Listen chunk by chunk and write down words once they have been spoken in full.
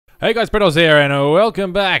Hey guys, Braydoz here, and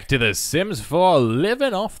welcome back to The Sims 4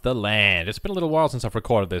 Living Off the Land. It's been a little while since I've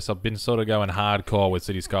recorded this. I've been sort of going hardcore with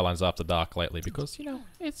City Skylines After Dark lately because, you know,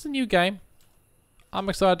 it's a new game. I'm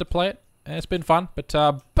excited to play it, and it's been fun, but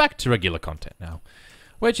back to regular content now,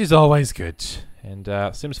 which is always good. And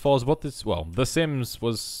Sims 4 is what this, well, The Sims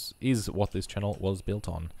is what this channel was built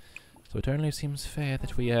on. So it only seems fair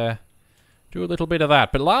that we do a little bit of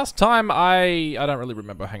that. But last time I don't really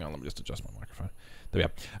remember. Hang on, let me just adjust my microphone. There we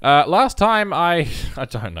are. Last time I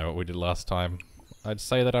don't know what we did last time. I'd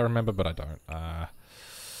say that I remember, but I don't.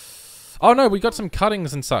 Oh no, we got some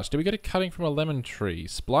cuttings and such. Did we get a cutting from a lemon tree?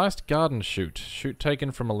 Spliced garden shoot. Shoot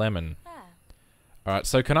taken from a lemon. Alright,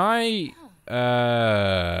 so can I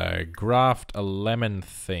graft a lemon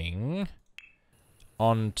thing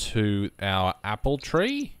onto our apple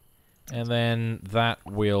tree? And then that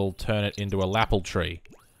will turn it into a lapple tree.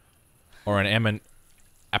 Or an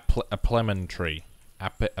plemon tree. A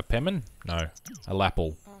pemon? No. A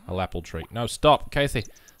lapple. A lapple tree. No, stop, Casey.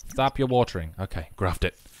 Stop your watering. Okay, graft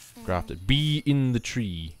it. Graft it. Be in the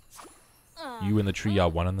tree. You and the tree are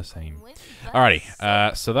one and the same.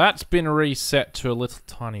 Alrighty, so that's been reset to a little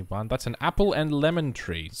tiny one. That's an apple and lemon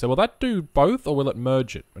tree. So will that do both, or will it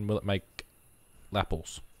merge it? And will it make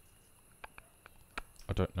lapples?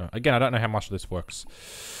 I don't know. Again, I don't know how much of this works.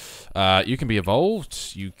 You can be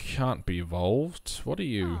evolved. You can't be evolved. What are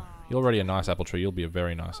you? You're already a nice apple tree. You'll be a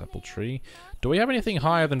very nice apple tree. Do we have anything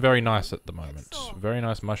higher than very nice at the moment? Very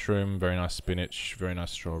nice mushroom, very nice spinach, very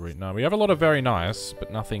nice strawberry. No, we have a lot of very nice,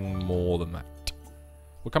 but nothing more than that.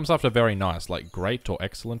 What comes after very nice? Like great or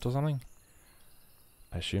excellent or something?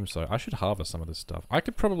 I assume so. I should harvest some of this stuff. I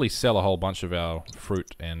could probably sell a whole bunch of our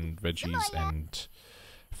fruit and veggies and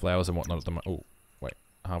flowers and whatnot at the moment. Oh, wait.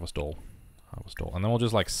 Harvest all. Harvest all. And then we'll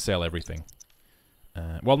just like sell everything.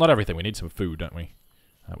 Well, not everything. We need some food, don't we?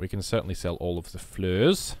 We can certainly sell all of the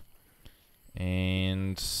fleurs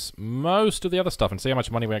and most of the other stuff and see how much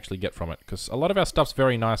money we actually get from it. Because a lot of our stuff's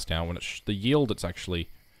very nice now. When it's the yield it's actually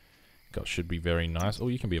got should be very nice. Oh,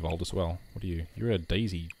 you can be evolved as well. What are you? You're a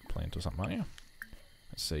daisy plant or something, aren't you?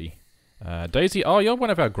 Let's see. Daisy. Oh, you're one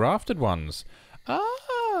of our grafted ones.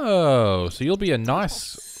 Oh, so you'll be a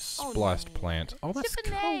nice spliced plant. Oh, that's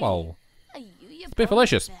cool. It's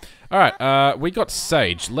delicious. Alright, we got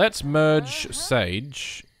sage. Let's merge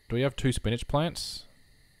sage. Do we have 2 spinach plants?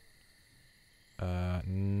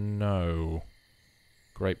 No.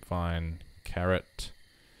 Grapevine. Carrot.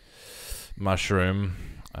 Mushroom.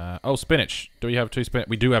 Oh, spinach. Do we have 2 spinach?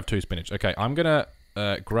 We do have 2 spinach. Okay, I'm gonna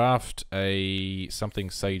graft a something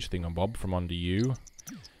sage thingamabob from onto you.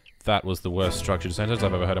 That was the worst structured sentence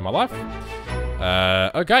I've ever heard in my life.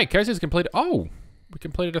 Okay, Casey's completed. Oh! We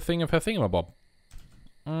completed a thing of her thingamabob.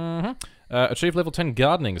 Achieve level 10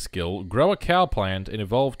 gardening skill. Grow a cow plant and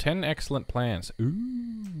evolve 10 excellent plants.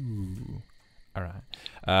 Ooh.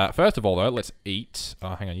 Alright. First of all, though, let's eat.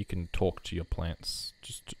 Oh, hang on. You can talk to your plants.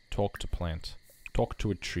 Just talk to plant. Talk to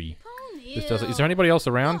a tree. This does it. Is there anybody else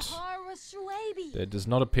around? There does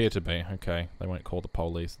not appear to be. Okay. They won't call the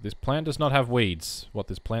police. This plant does not have weeds. What,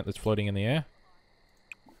 this plant that's floating in the air?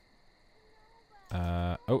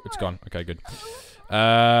 Oh, it's gone. Okay, good.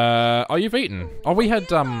 Oh, you've eaten. Oh, we had,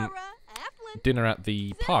 dinner at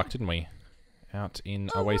the park, didn't we? Out in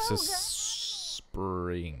Oasis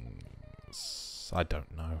Springs. I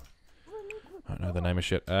don't know. I don't know the name of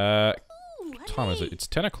shit. What time is it? It's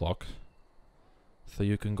 10 o'clock. So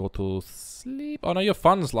you can go to sleep. Oh, no, your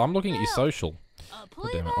fun's... I'm looking at your social. God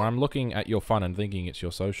damn it. Or I'm looking at your fun and thinking it's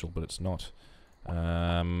your social, but it's not.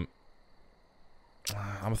 I'm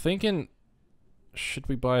thinking... Should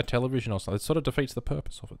we buy a television or something? It sort of defeats the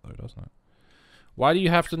purpose of it, though, doesn't it? Why do you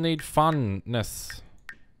have to need funness?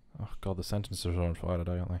 Oh, God, the sentences are on fire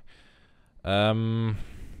today, aren't they?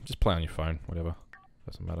 Just play on your phone, whatever.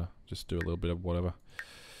 Doesn't matter. Just do a little bit of whatever.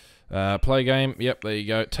 Play game. Yep, there you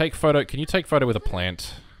go. Take photo. Can you take photo with a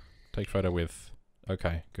plant? Take photo with...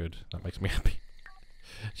 Okay, good. That makes me happy.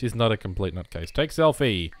 She's not a complete nutcase. Take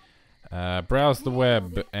selfie. Browse the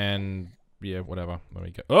web and... Yeah, whatever. There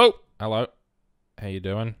we go. Oh! Hello. How you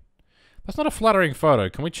doing? That's not a flattering photo.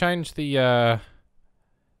 Can we change the,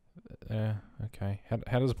 okay.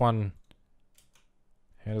 How does one...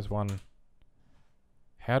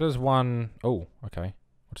 Oh, okay.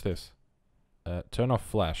 What's this? Turn off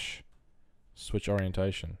flash. Switch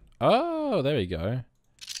orientation. Oh, there we go.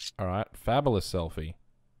 Alright, fabulous selfie.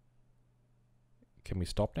 Can we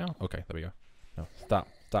stop now? Okay, there we go. No, stop,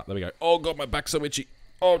 there we go. Oh God, my back's so itchy.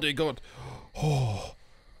 Oh dear God. Oh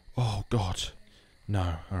God.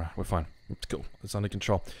 No, alright, we're fine. It's cool. It's under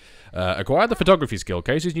control. Acquire the photography skill.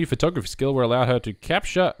 Casey's new photography skill will allow her to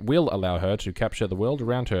capture the world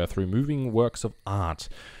around her through moving works of art.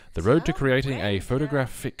 The road to creating a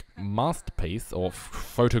photographic masterpiece, or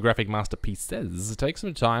photographic masterpieces, takes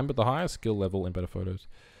some time, but the higher skill level in better photos.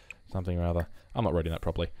 Something or other. I'm not reading that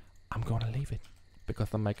properly. I'm going to leave it, because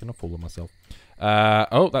I'm making a fool of myself.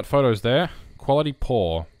 Oh, that photo's there. Quality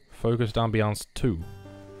poor. Focused ambiance 2.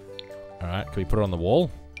 Alright, can we put it on the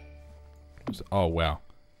wall? Oh, wow.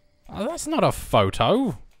 Oh, that's not a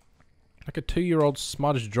photo! Like a 2-year-old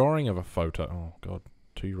smudged drawing of a photo. Oh, God.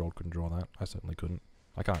 2-year-old couldn't draw that. I certainly couldn't.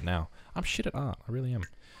 I can't now. I'm shit at art. I really am.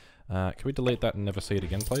 Can we delete that and never see it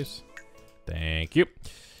again, please? Thank you.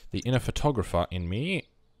 The inner photographer in me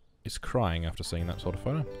is crying after seeing that sort of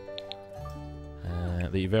photo.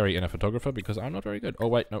 The very inner photographer, because I'm not very good. Oh,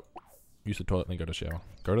 wait, no. Use the toilet, then go to the shower.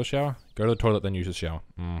 Go to the shower? Go to the toilet, then use the shower.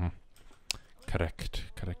 Correct.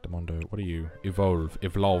 Correctamundo. What are you? Evolve.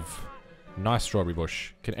 Evolve. Nice strawberry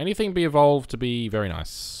bush. Can anything be evolved to be very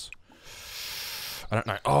nice? I don't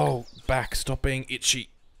know. Oh, back. Stop being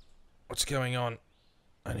itchy. What's going on?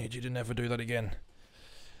 I need you to never do that again.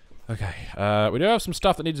 Okay. We do have some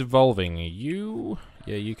stuff that needs evolving. You...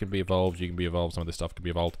 Yeah, you can be evolved. You can be evolved. Some of this stuff can be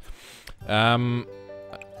evolved.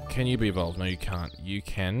 Can you be evolved? No, you can't. You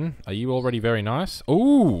can. Are you already very nice?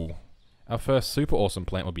 Ooh! Our first super awesome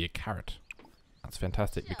plant will be a carrot. That's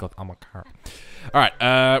fantastic because I'm a carrot.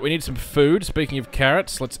 Alright, we need some food. Speaking of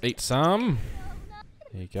carrots, let's eat some.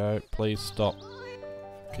 There you go. Please stop.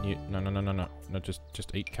 Can you... No. No, just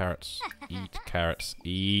eat carrots. Eat carrots.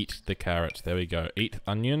 Eat the carrots. There we go. Eat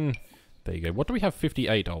onion. There you go. What do we have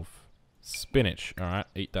 58 of? Spinach. Alright,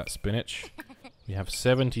 eat that spinach. We have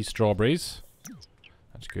 70 strawberries.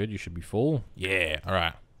 That's good. You should be full. Yeah,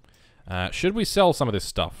 alright. Should we sell some of this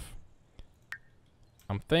stuff?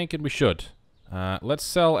 I'm thinking we should. Let's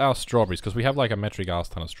sell our strawberries, because we have like a metric ass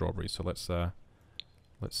ton of strawberries. So let's sell...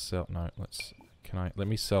 No, let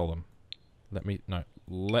me sell them. Let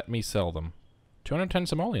me sell them. 210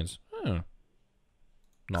 simoleons. Oh.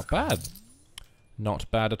 Not bad. Not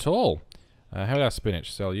bad at all. How about our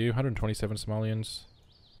spinach? Sell you. 127 simoleons.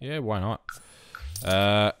 Yeah, why not?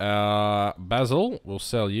 Our basil will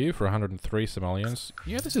sell you for 103 simoleons.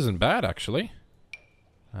 Yeah, this isn't bad, actually.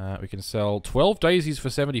 We can sell 12 daisies for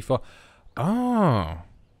 74. Oh.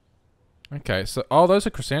 Okay, so... Oh, those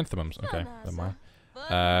are chrysanthemums. Okay, never mind.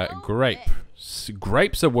 Grape.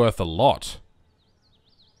 Grapes are worth a lot.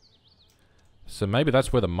 So maybe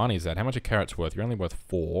that's where the money's at. How much are carrots worth? You're only worth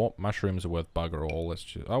 4. Mushrooms are worth bugger all. Let's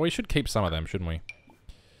just... Oh, we should keep some of them, shouldn't we?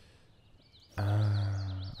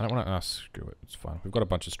 I don't want to... Oh, screw it. It's fine. We've got a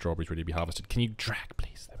bunch of strawberries ready to be harvested. Can you drag,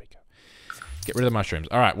 please? There we go. Get rid of the mushrooms.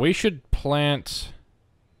 Alright, we should plant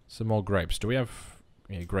some more grapes. Do we have...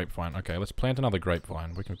 Yeah, grapevine. Okay, let's plant another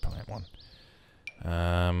grapevine. We can plant one.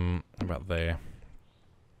 How about there?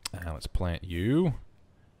 Let's plant you.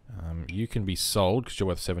 You can be sold because you're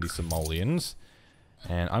worth 70 simoleons.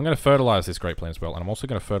 And I'm going to fertilize this grape plant as well. And I'm also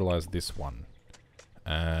going to fertilize this one.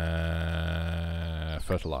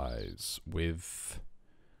 Fertilize with...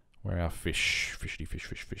 Where are our fish?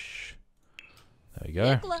 Fish. There we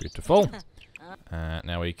go. Beautiful.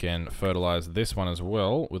 Now we can fertilize this one as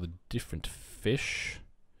well with a different fish.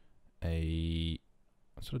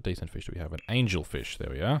 What sort of decent fish do we have? An angel fish. There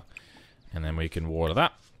we are. And then we can water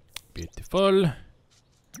that. Beautiful.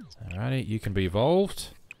 Alrighty, you can be evolved.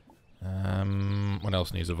 What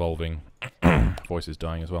else needs evolving? Voice is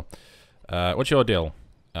dying as well. What's your deal?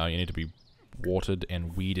 You need to be watered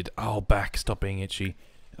and weeded. Oh, back. Stop being itchy.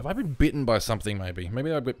 Have I been bitten by something, maybe?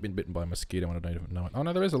 Maybe I've been bitten by a mosquito and I don't even know it. Oh,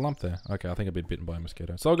 no, there is a lump there. Okay, I think I've been bitten by a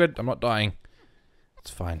mosquito. It's all good. I'm not dying. It's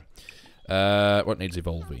fine. What needs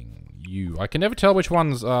evolving? You. I can never tell which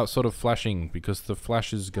ones are sort of flashing because the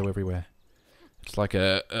flashes go everywhere. It's like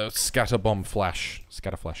a scatter bomb flash.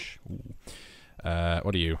 Scatter flash. Ooh.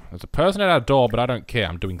 What are you? There's a person at our door, but I don't care.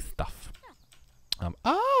 I'm doing stuff.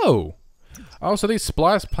 Oh! Oh, so these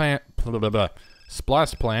splice plants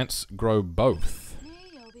grow both.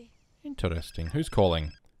 Interesting. Who's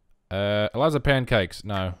calling? Eliza Pancakes.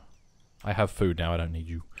 No. I have food now. I don't need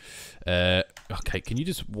you. Okay, can you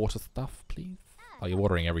just water stuff, please? Oh, you're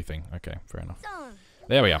watering everything. Okay, fair enough.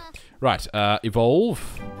 There we are. Right,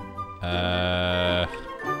 evolve.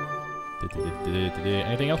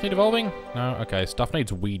 Anything else need evolving? No? Okay, stuff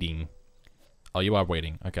needs weeding. Oh, you are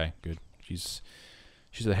weeding. Okay, good. She's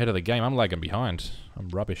ahead of the game. I'm lagging behind. I'm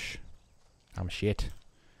rubbish. I'm shit.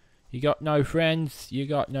 You got no friends. You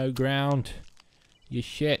got no ground. You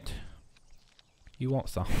shit. You want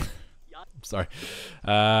some. I'm sorry.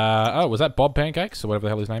 Oh, was that Bob Pancakes? Or whatever the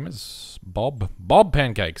hell his name is? Bob? Bob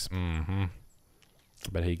Pancakes. Mm-hmm. I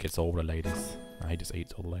bet he gets all the ladies. No, he just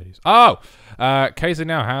eats all the ladies. Oh! Casey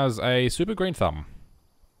now has a super green thumb.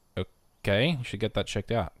 Okay, you should get that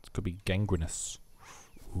checked out. It could be gangrenous.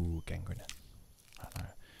 Ooh.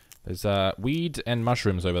 There's weed and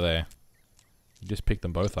mushrooms over there. You just pick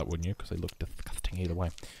them both up, wouldn't you? Because they look disgusting either way.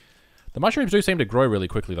 The mushrooms do seem to grow really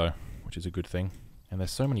quickly, though, which is a good thing. And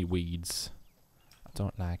there's so many weeds. I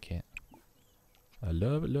don't like it. I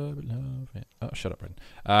love it, love it, love it. Oh, shut up,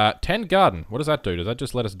 Brayden. 10 garden. What does that do? Does that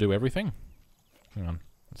just let us do everything? Hang on.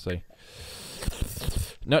 Let's see.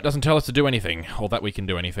 No, it doesn't tell us to do anything. Or that we can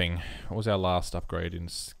do anything. What was our last upgrade in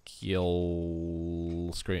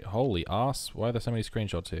skill... Screen... Holy arse. Why are there so many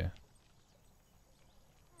screenshots here?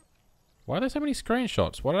 Why are there so many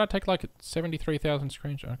screenshots? Why did I take like 73,000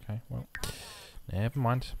 screenshots? Okay, well. Never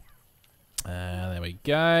mind. There we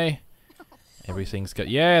go. Everything's got...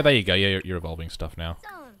 Yeah, there you go. Yeah, you're evolving stuff now.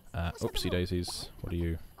 Oopsie daisies. What are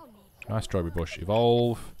you? Nice strawberry bush.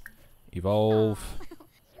 Evolve. Evolve.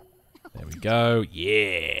 There we go.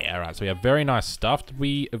 Yeah. Alright, so we have very nice stuff. Did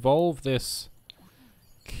we evolve this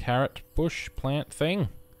carrot bush plant thing?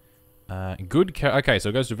 Good carrot. Okay, so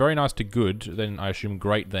it goes to very nice to good. Then I assume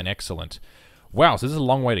great, then excellent. Wow, so this is a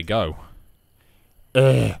long way to go.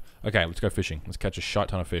 Okay, let's go fishing. Let's catch a shite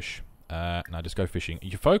ton of fish. No, just go fishing.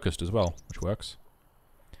 You're focused as well, which works.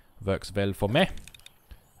 Works well for me.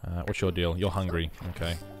 What's your deal? You're hungry.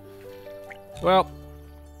 Okay. Well,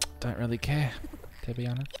 don't really care, to be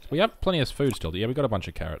honest. We have plenty of food still. Yeah, we got a bunch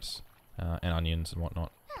of carrots and onions and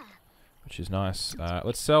whatnot, which is nice.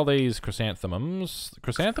 Let's sell these chrysanthemums.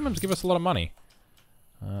 Chrysanthemums give us a lot of money.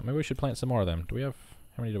 Maybe we should plant some more of them. Do we have...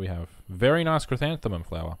 How many do we have? Very nice chrysanthemum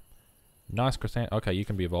flower. Nice chrysanthemum. Okay, you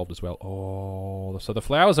can be evolved as well. Oh, so the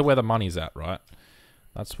flowers are where the money's at, right?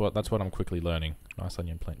 That's what I'm quickly learning. Nice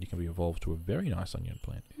onion plant. You can be evolved to a very nice onion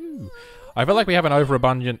plant. Ooh. I feel like we have an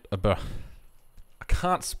overabundant... I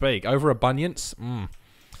can't speak. Overabundance?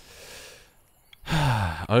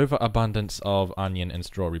 Overabundance of onion and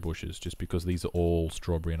strawberry bushes, just because these are all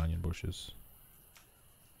strawberry and onion bushes.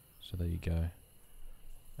 So there you go.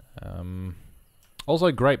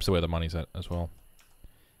 Also, grapes are where the money's at as well,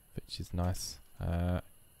 which is nice.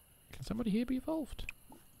 Can somebody here be evolved?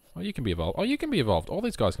 Oh, you can be evolved. Oh, you can be evolved. All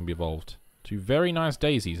these guys can be evolved to very nice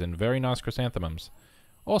daisies and very nice chrysanthemums.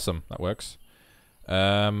 Awesome. That works.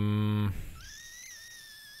 No,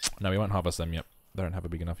 we won't harvest them yet. They don't have a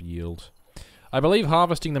big enough yield. I believe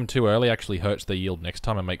harvesting them too early actually hurts their yield next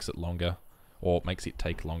time and makes it longer. Or makes it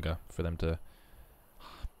take longer for them to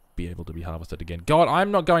be able to be harvested again. God,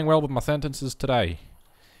 I'm not going well with my sentences today.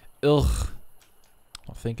 Ugh.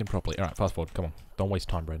 Not thinking properly. Alright, fast forward. Come on. Don't waste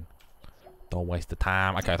time, Brayden. Don't waste the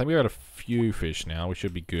time. Okay, I think we've got a few fish now. We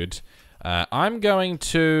should be good. I'm going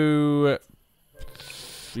to...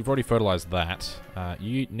 We've already fertilized that.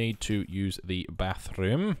 You need to use the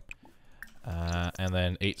bathroom. And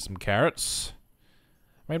then eat some carrots.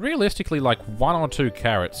 I mean, realistically, like 1 or 2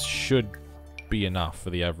 carrots should be enough for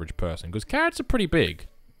the average person. Because carrots are pretty big.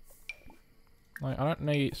 Like, I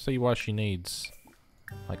don't see why she needs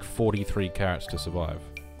like 43 carrots to survive.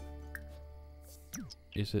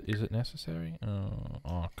 Is it necessary?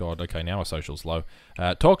 Oh god, okay, now our social's low.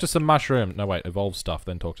 Talk to some mushroom. No, wait, evolve stuff,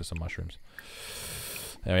 then talk to some mushrooms.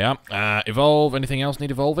 There we are. Evolve. Anything else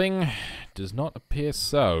need evolving? Does not appear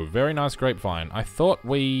so. Very nice grapevine. I thought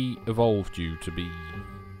we evolved you to be...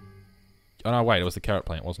 Oh no, wait, it was the carrot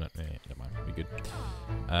plant, wasn't it? Yeah, never mind, we're good.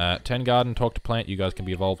 10 garden, talk to plant. You guys can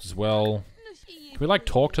be evolved as well. Can we, like,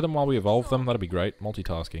 talk to them while we evolve them? That'd be great.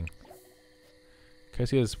 Multitasking.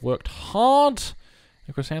 Casey has worked hard.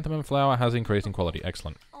 The chrysanthemum flower has increased in quality.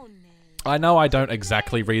 Excellent. I know I don't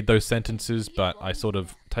exactly read those sentences, but I sort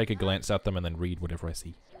of take a glance at them and then read whatever I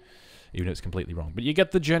see. Even if it's completely wrong. But you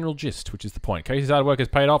get the general gist, which is the point. Casey's hard work has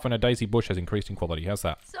paid off and a daisy bush has increased in quality. How's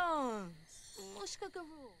that? Is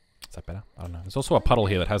that better? I don't know. There's also a puddle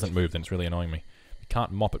here that hasn't moved and it's really annoying me. You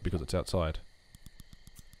can't mop it because it's outside.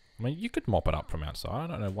 I mean, you could mop it up from outside. I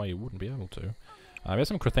don't know why you wouldn't be able to. There's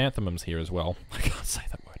some chrysanthemums here as well. I can't say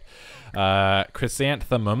that word.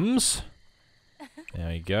 Chrysanthemums. There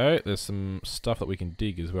we go. There's some stuff that we can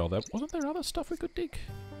dig as well. Wasn't there other stuff we could dig?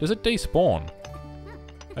 Does it despawn?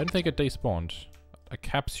 I didn't think it despawned. A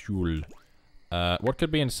capsule. What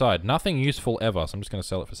could be inside? Nothing useful ever, so I'm just going to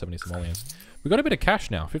sell it for 70 simoleons. We got a bit of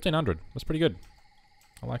cash now. 1,500. That's pretty good.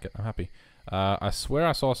 I like it. I'm happy. I swear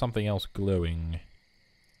I saw something else glowing.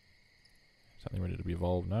 Something ready to be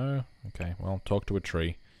evolved? No? Okay, well, talk to a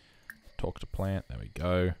tree. Talk to plant. There we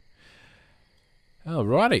go.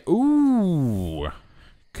 Alrighty. Ooh.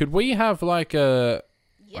 Could we have like a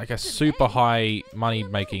super high money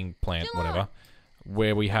making plant, whatever,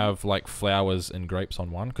 where we have like flowers and grapes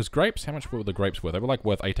on one? Because grapes, how much were the grapes worth? They were like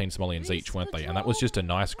worth 18 simoleons each, weren't they? And that was just a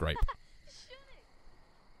nice grape.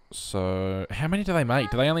 So, how many do they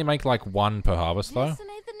make? Do they only make like 1 per harvest though?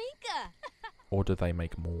 Or do they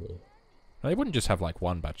make more? They wouldn't just have like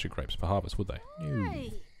one batch of grapes per harvest, would they?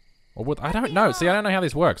 No. Or would I don't know. See, I don't know how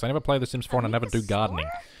this works. I never play The Sims 4 and I never do gardening.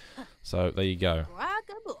 So there you go.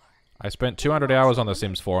 I spent 200 hours on The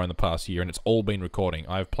Sims 4 in the past year, and it's all been recording.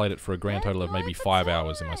 I've played it for a grand total of maybe 5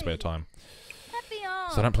 hours in my spare time.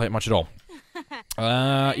 So I don't play it much at all.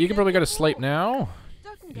 You can probably go to sleep now.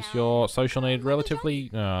 Is your social need relatively...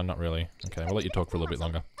 No, not really. Okay, we'll let you talk for a little bit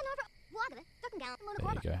longer.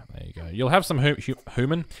 There you go, there you go. You'll have some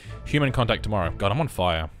human contact tomorrow. God, I'm on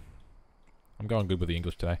fire. I'm going good with the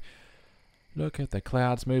English today. Look at the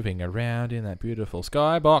clouds moving around in that beautiful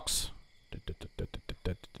skybox.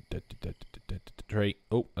 Tree.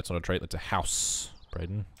 Oh, that's not a tree, that's a house,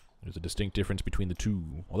 Brayden. There's a distinct difference between the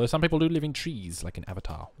two. Although some people do live in trees, like in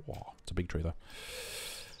Avatar. Wow, it's a big tree, though.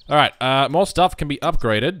 Alright, more stuff can be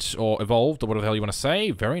upgraded, or evolved, or whatever the hell you want to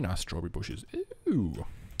say. Very nice strawberry bushes. Ooh,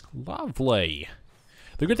 lovely.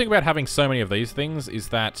 The good thing about having so many of these things is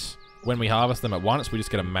that when we harvest them at once, we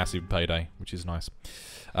just get a massive payday, which is nice.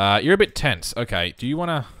 You're a bit tense. Okay, do you want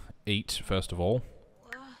to eat, first of all?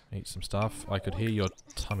 Eat some stuff. I could hear your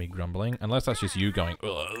tummy grumbling, unless that's just you going,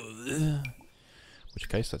 ugh. In which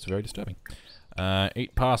case, that's very disturbing.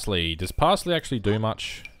 Eat parsley. Does parsley actually do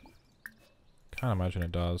much? Can't imagine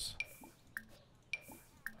it does.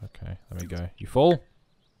 Okay, there we go. You full?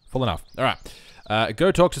 Full enough. Alright.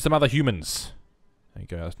 Go talk to some other humans. There you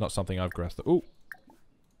go. That's not something I've grasped. Ooh.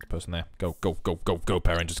 The person there. Go, go, go, go, go,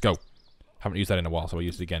 parent. Just go. Haven't used that in a while, so I'll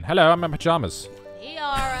use it again. Hello, I'm in pajamas.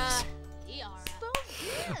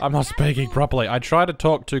 I'm not speaking properly. I try to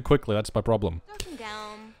talk too quickly. That's my problem.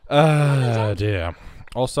 Dear.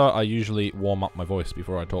 Also, I usually warm up my voice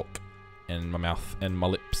before I talk. And my mouth, and my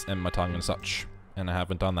lips, and my tongue and such. And I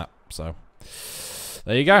haven't done that, so...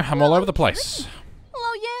 There you go. I'm all over the place.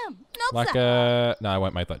 Like, no, I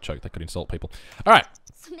won't make that joke. That could insult people. Alright.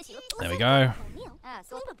 There we go.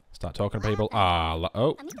 Start talking to people.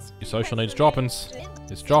 Oh, your social needs droppins.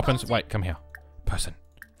 It's droppins. Wait, come here. Person.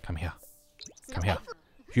 Come here. Come here.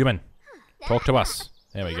 Human. Talk to us.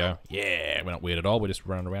 There we go. Yeah, we're not weird at all. We're just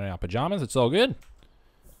running around in our pajamas. It's all good.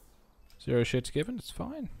 0 shits given. It's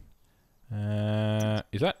fine.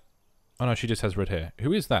 Is that... Oh no, she just has red hair.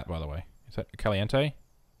 Who is that, by the way? Is that Caliente?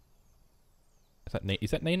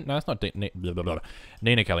 Is that Nina? No, that's not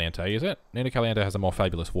Nina Caliente, is it? Nina Caliente has a more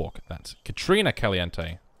fabulous walk. That's Katrina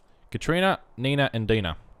Caliente. Katrina, Nina, and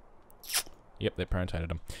Dina. Yep, they parentated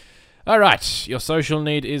them. Alright, your social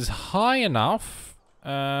need is high enough.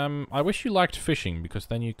 I wish you liked fishing, because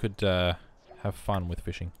then you could have fun with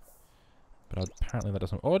fishing. But apparently that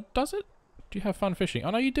doesn't... Or does it? Do you have fun fishing?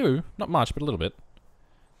 Oh no, you do. Not much, but a little bit.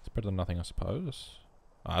 It's better than nothing, I suppose.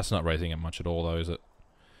 It's not raising it much at all, though, is it?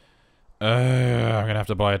 I'm gonna have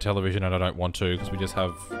to buy a television, and I don't want to, because we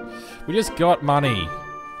just got money.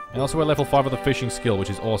 And also we're level 5 with a fishing skill, which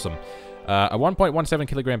is awesome. A 1.17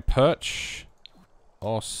 kilogram perch.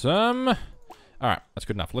 Awesome. Alright, that's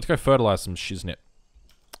good enough. Let's go fertilize some shiznit.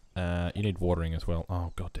 You need watering as well.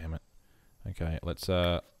 Oh, god damn it. Okay, let's,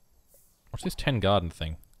 what's this 10 garden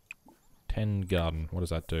thing? 10 garden. What does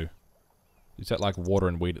that do? Is that like water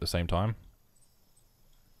and weed at the same time?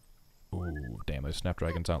 Ooh, damn, those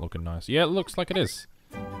snapdragons aren't looking nice. Yeah, it looks like it is.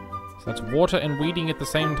 So that's water and weeding at the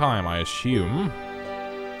same time, I assume.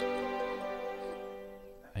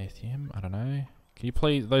 I don't know. Can you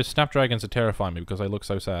please... Those snapdragons are terrifying me because they look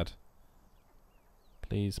so sad.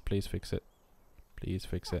 Please, please fix it. Please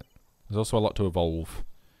fix it. There's also a lot to evolve,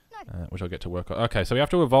 which I'll get to work on. Okay, so we have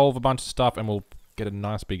to evolve a bunch of stuff and we'll get a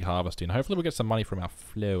nice big harvest in. Hopefully we'll get some money from our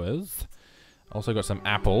flowers. Also got some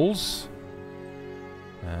apples.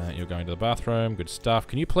 You're going to the bathroom. Good stuff.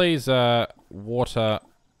 Can you please water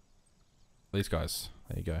these guys?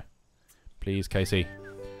 There you go. Please, Casey.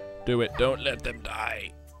 Do it. Don't let them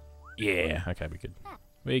die. Yeah. Okay, we're good.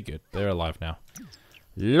 We're good. They're alive now.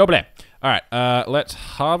 Lovely. Alright, let's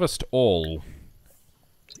harvest all.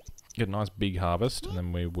 Get a nice big harvest, and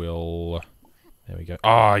then we will... There we go.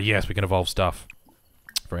 Oh, yes, we can evolve stuff.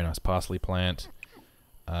 Very nice parsley plant.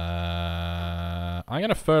 I'm going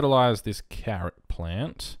to fertilize this carrot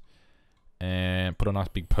plant and put a nice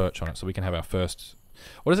big perch on it so we can have our first...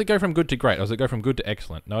 Or does it go from good to great? Or does it go from good to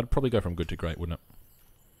excellent? No, it'd probably go from good to great, wouldn't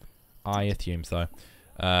it? I assume so.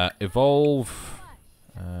 Evolve.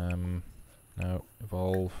 No,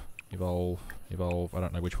 evolve, evolve, evolve. I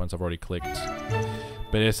don't know which ones I've already clicked.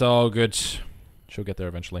 But it's all good. She'll get there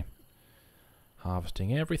eventually.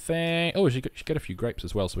 Harvesting everything. Oh, she should get a few grapes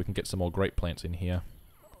as well so we can get some more grape plants in here.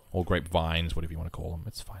 Or grape vines, whatever you want to call them.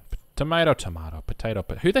 It's fine. Tomato, tomato, potato,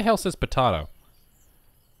 who the hell says potato?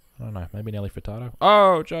 I don't know. Maybe Nelly Furtado?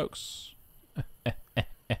 Oh, jokes.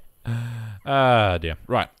 Ah, dear.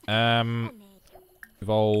 Right.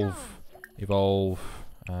 Evolve. Evolve.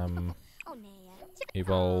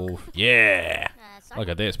 Evolve. Yeah! Look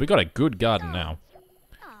at this. We got a good garden now.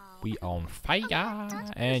 We on fire.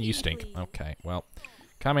 And you stink. Okay, well.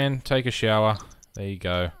 Come in, take a shower. There you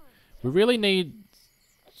go. We really need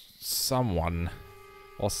someone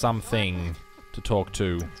or something to talk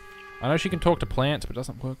to. I know she can talk to plants, but it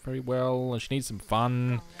doesn't work very well, and she needs some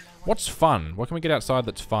fun. What's fun? What can we get outside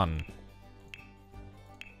that's fun?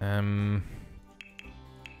 It's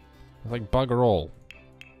like bugger all.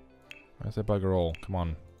 Where's that bugger all? Come on.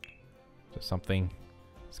 Is there something?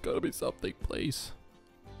 There's gotta be something, please.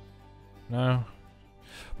 No?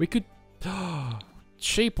 We could...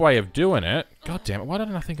 cheap way of doing it. God damn it, why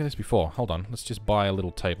didn't I think of this before? Hold on, let's just buy a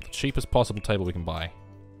little table. The cheapest possible table we can buy.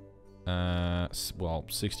 Well,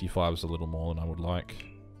 65 is a little more than I would like.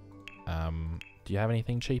 Do you have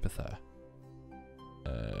anything cheaper, sir?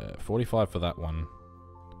 45 for that one.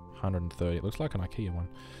 130. It looks like an IKEA one.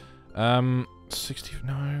 60.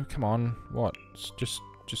 No, come on. What? Just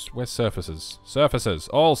where's surfaces? Surfaces.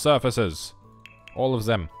 All surfaces. All of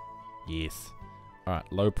them. Yes. All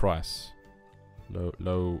right. Low price. Low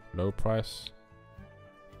price.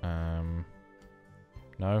 No.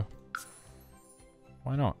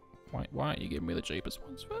 Why not? Why aren't you giving me the cheapest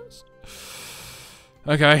ones first?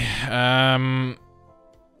 Okay.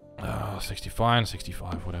 Oh, 60 fine,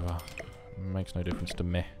 65, whatever. Makes no difference to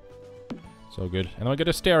me. It's all good. And then we get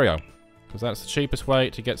a stereo. Because that's the cheapest way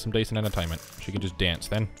to get some decent entertainment. She can just dance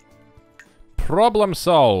then. Problem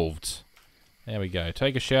solved. There we go.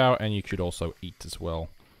 Take a shower and you could also eat as well.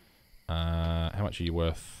 How much are you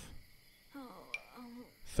worth?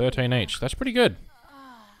 13 each. That's pretty good.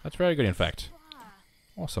 That's very good, in fact.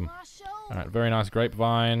 Awesome. Alright, very nice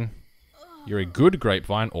grapevine. You're a good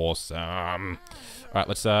grapevine. Awesome. Alright,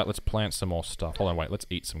 let's plant some more stuff. Hold on, wait. Let's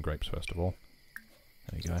eat some grapes first of all.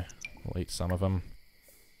 There you go. We'll eat some of them.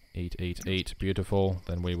 Eat, eat, eat. Beautiful.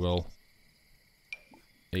 Then we will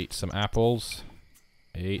eat some apples.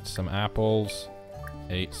 Eat some apples.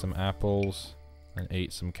 Eat some apples. And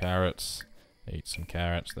eat some carrots. Eat some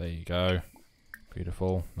carrots. There you go.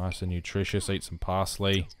 Beautiful. Nice and nutritious. Eat some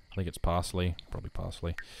parsley. I think it's parsley. Probably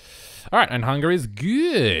parsley. Alright, and hunger is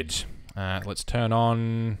good. Let's turn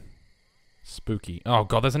on... Spooky. Oh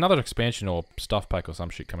god, there's another expansion or stuff pack or some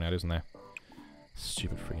shit coming out, isn't there?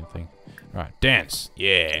 Stupid freaking thing. Alright, dance.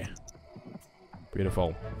 Yeah.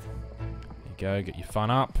 Beautiful. There you go. Get your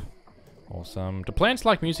fun up. Awesome. Do plants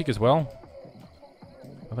like music as well?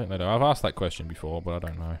 I think they do. I've asked that question before, but I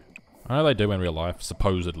don't know. I know they do in real life,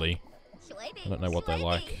 supposedly. I don't know what they're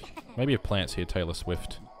like. Maybe if plants hear Taylor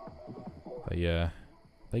Swift, they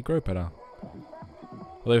grow better.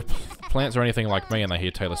 Well, if plants are anything like me and they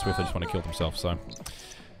hear Taylor Swift, they just want to kill themselves, so...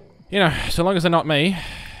 You know, so long as they're not me,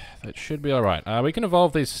 that should be alright. We can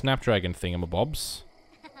evolve these Snapdragon thingamabobs.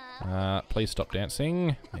 Please stop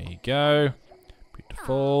dancing. There you go.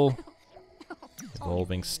 Beautiful.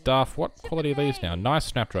 Evolving stuff. What quality are these now? Nice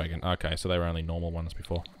Snapdragon. Okay, so they were only normal ones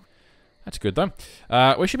before. That's good, though.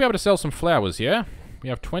 We should be able to sell some flowers, yeah? We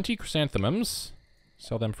have 20 chrysanthemums.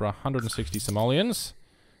 Sell them for 160 simoleons.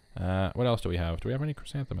 What else do we have? Do we have any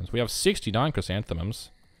chrysanthemums? We have 69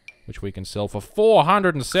 chrysanthemums, which we can sell for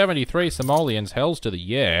 473 simoleons. Hells to the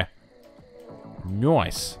yeah.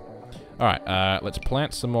 Nice. Alright, let's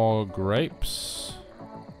plant some more grapes.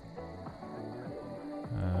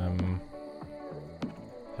 There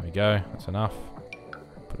we go. That's enough.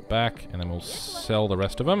 Put it back, and then we'll sell the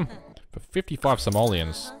rest of them for 55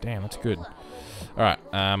 simoleons. Damn, that's good. Alright,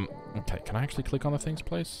 okay, can I actually click on the things,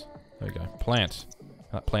 please? There we go. Plant.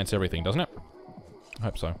 That plants everything, doesn't it? I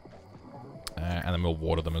hope so. And then we'll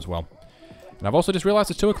water them as well. And I've also just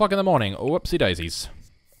realized it's 2 o'clock in the morning. Whoopsie daisies.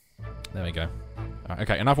 There we go.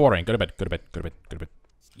 Okay, enough watering. Go to bed, go to bed, go to bed, go to bed.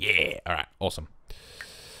 Yeah! Alright, awesome.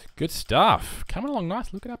 Good stuff. Coming along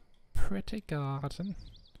nice. Look at that pretty garden.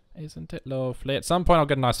 Isn't it lovely? At some point I'll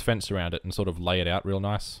get a nice fence around it and sort of lay it out real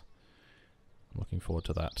nice. I'm looking forward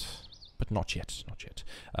to that. But not yet, not yet.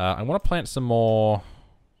 I want to plant some more...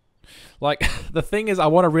 Like, the thing is, I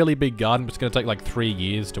want a really big garden, but it's going to take like 3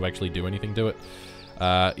 years to actually do anything to it.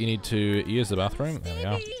 You need to use the bathroom. There we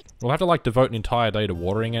are. We'll have to like devote an entire day to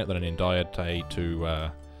watering it, then an entire day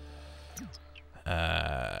to,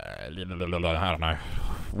 I don't know,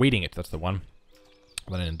 weeding it, that's the one.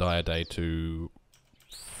 Then an entire day to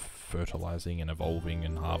fertilizing and evolving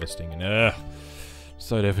and harvesting and,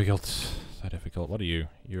 so difficult. So difficult. What are you?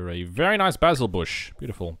 You're a very nice basil bush.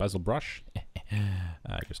 Beautiful. Basil brush.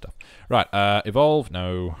 Good stuff. Right, evolve,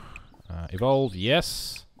 no. Evolve,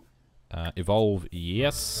 yes. Evolve,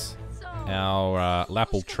 yes. Our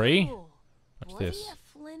lapel tree. What's this?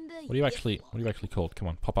 What are you actually called? Come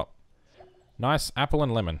on, pop up. Nice apple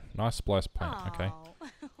and lemon. Nice splice plant. Okay.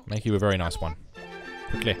 Make you a very nice one.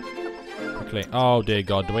 Quickly. Quickly. Oh, dear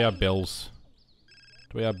God. Do we have bills?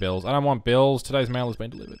 Do we have bills? I don't want bills. Today's mail has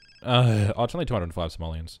been delivered. Oh, it's only 205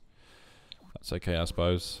 simoleons. That's okay, I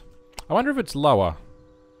suppose. I wonder if it's lower.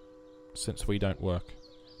 Since we don't work.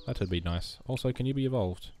 That would be nice. Also, can you be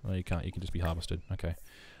evolved? No, you can't. You can just be harvested. Okay.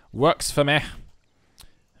 Works for me.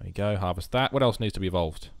 There we go. Harvest that. What else needs to be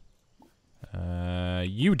evolved?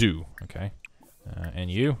 You do. Okay.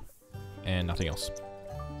 And you. And nothing else.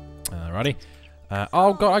 Alrighty.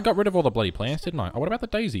 Oh, God. I got rid of all the bloody plants, didn't I? Oh, what about the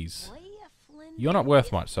daisies? You're not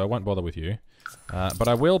worth much, so I won't bother with you. But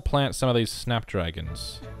I will plant some of these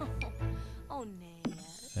snapdragons.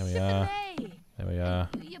 There we are. There we are.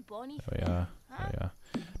 There we are. There we are.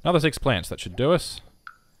 Another 6 plants. That should do us.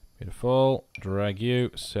 Beautiful. Drag you.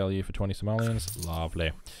 Sell you for 20 simoleons.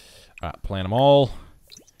 Lovely. Alright, plant them all.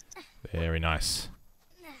 Very nice.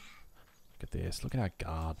 Look at this. Look at our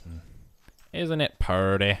garden. Isn't it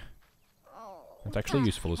pretty? It's actually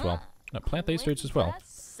useful as well. No, plant these fruits as well.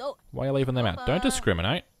 Why are you leaving them out? Don't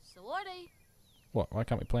discriminate. What? Why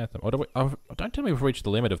can't we plant them? Or do we, oh, don't tell me we've reached the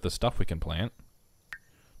limit of the stuff we can plant.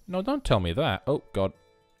 No, don't tell me that. Oh, God.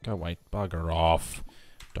 Go away. Bugger off.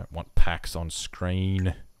 Don't want packs on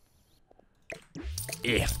screen.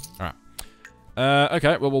 Yeah. Alright.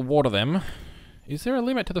 Okay, well, we'll water them. Is there a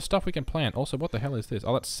limit to the stuff we can plant? Also, what the hell is this?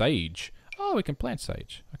 Oh, that's sage. Oh, we can plant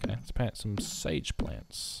sage. Okay, let's plant some sage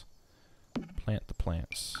plants. Plant the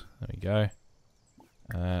plants. There we go.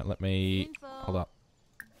 Let me... Hold up.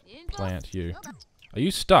 Plant you. Are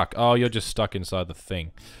you stuck? Oh, you're just stuck inside the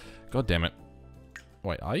thing. God damn it.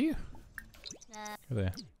 Wait, are you? Go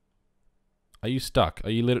there. Are you stuck? Are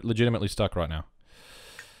you legitimately stuck right now?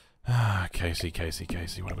 Ah, Casey, Casey,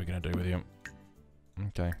 Casey. What are we going to do with you?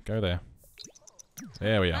 Okay, go there.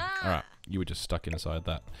 There we are. Alright, you were just stuck inside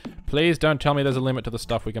that. Please don't tell me there's a limit to the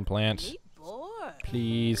stuff we can plant.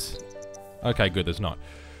 Please. Okay, good, there's not.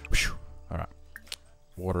 Alright.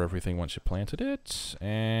 Water everything once you planted it.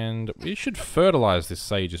 And we should fertilize this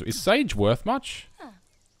sage. Is sage worth much?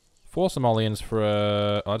 4 simoleons for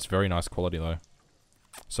a... Oh, it's very nice quality, though.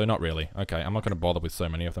 So, not really. Okay, I'm not going to bother with so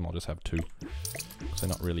many of them. I'll just have 2. So,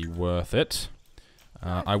 not really worth it.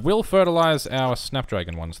 I will fertilize our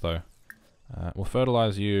snapdragon ones, though. We'll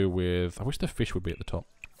fertilize you with... I wish the fish would be at the top.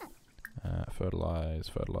 Fertilize,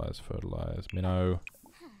 fertilize, fertilize. Minnow.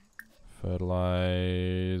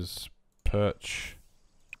 Fertilize. Perch.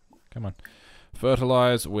 Come on.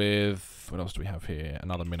 Fertilize with... What else do we have here?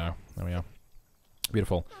 Another minnow. There we are.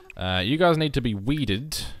 Beautiful. You guys need to be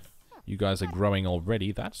weeded. You guys are growing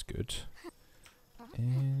already. That's good.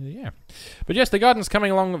 Yeah. But yes, the garden's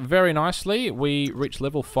coming along very nicely. We reached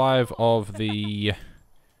level 5 of the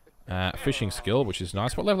fishing skill, which is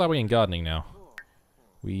nice. What level are we in gardening now?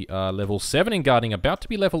 We are level 7 in gardening, about to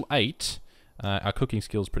be level 8. Our cooking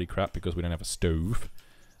skill's pretty crap because we don't have a stove.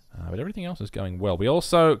 But everything else is going well. We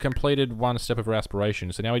also completed 1 step of our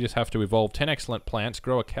aspiration, so now we just have to evolve 10 excellent plants,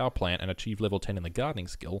 grow a cow plant, and achieve level 10 in the gardening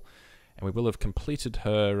skill. And we will have completed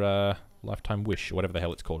her lifetime wish, or whatever the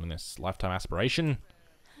hell it's called in this. Lifetime aspiration?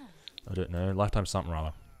 I don't know. Lifetime something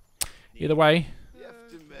rather. Either way,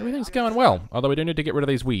 everything's going well. Although we do need to get rid of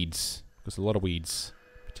these weeds, because there's a lot of weeds.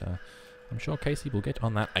 But I'm sure Casey will get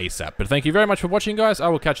on that ASAP. But thank you very much for watching, guys. I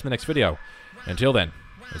will catch you in the next video. Until then,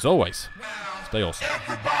 as always, stay awesome.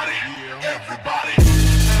 Everybody.